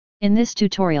In this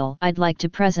tutorial, I'd like to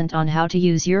present on how to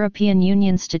use European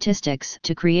Union statistics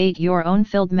to create your own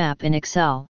field map in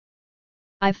Excel.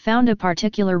 I've found a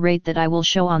particular rate that I will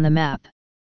show on the map.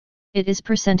 It is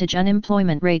percentage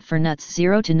unemployment rate for NUTS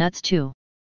 0 to NUTS 2.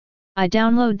 I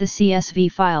download the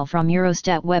CSV file from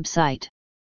Eurostat website.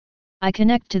 I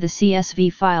connect to the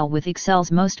CSV file with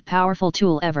Excel's most powerful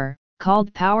tool ever,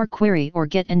 called Power Query or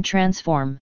Get and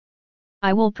Transform.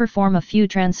 I will perform a few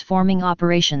transforming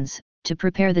operations to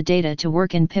prepare the data to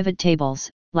work in pivot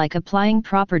tables, like applying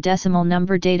proper decimal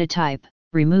number data type,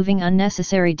 removing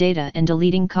unnecessary data and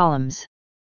deleting columns.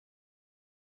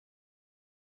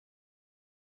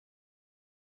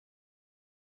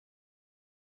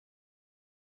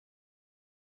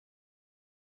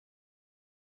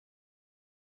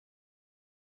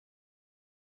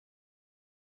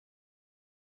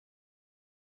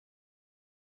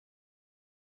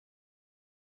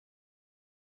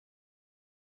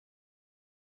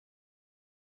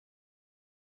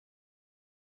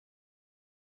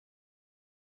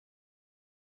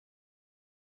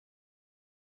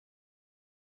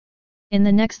 In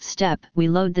the next step, we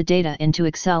load the data into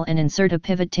Excel and insert a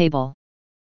pivot table.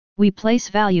 We place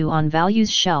value on values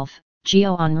shelf,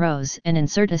 geo on rows, and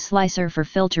insert a slicer for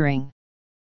filtering.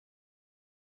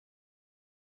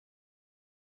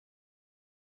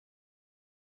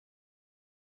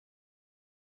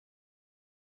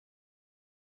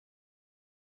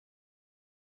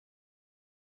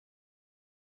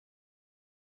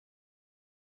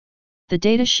 The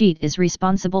data sheet is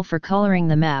responsible for coloring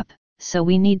the map, so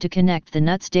we need to connect the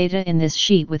NUTS data in this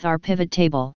sheet with our pivot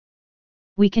table.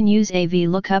 We can use a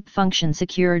VLOOKUP function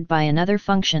secured by another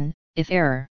function, if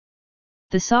error.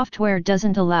 The software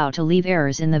doesn't allow to leave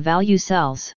errors in the value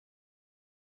cells.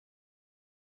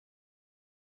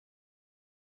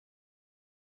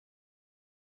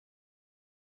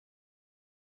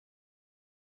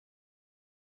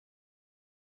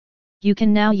 You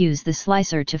can now use the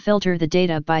slicer to filter the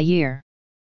data by year.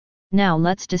 Now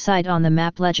let's decide on the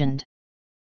map legend.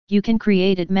 You can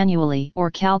create it manually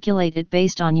or calculate it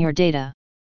based on your data.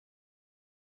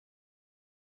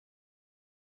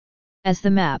 As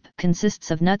the map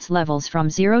consists of NUTS levels from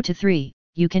 0 to 3,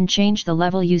 you can change the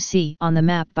level you see on the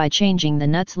map by changing the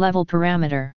NUTS level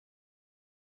parameter.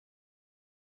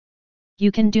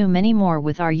 You can do many more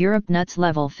with our Europe NUTS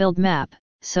level field map,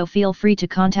 so feel free to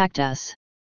contact us.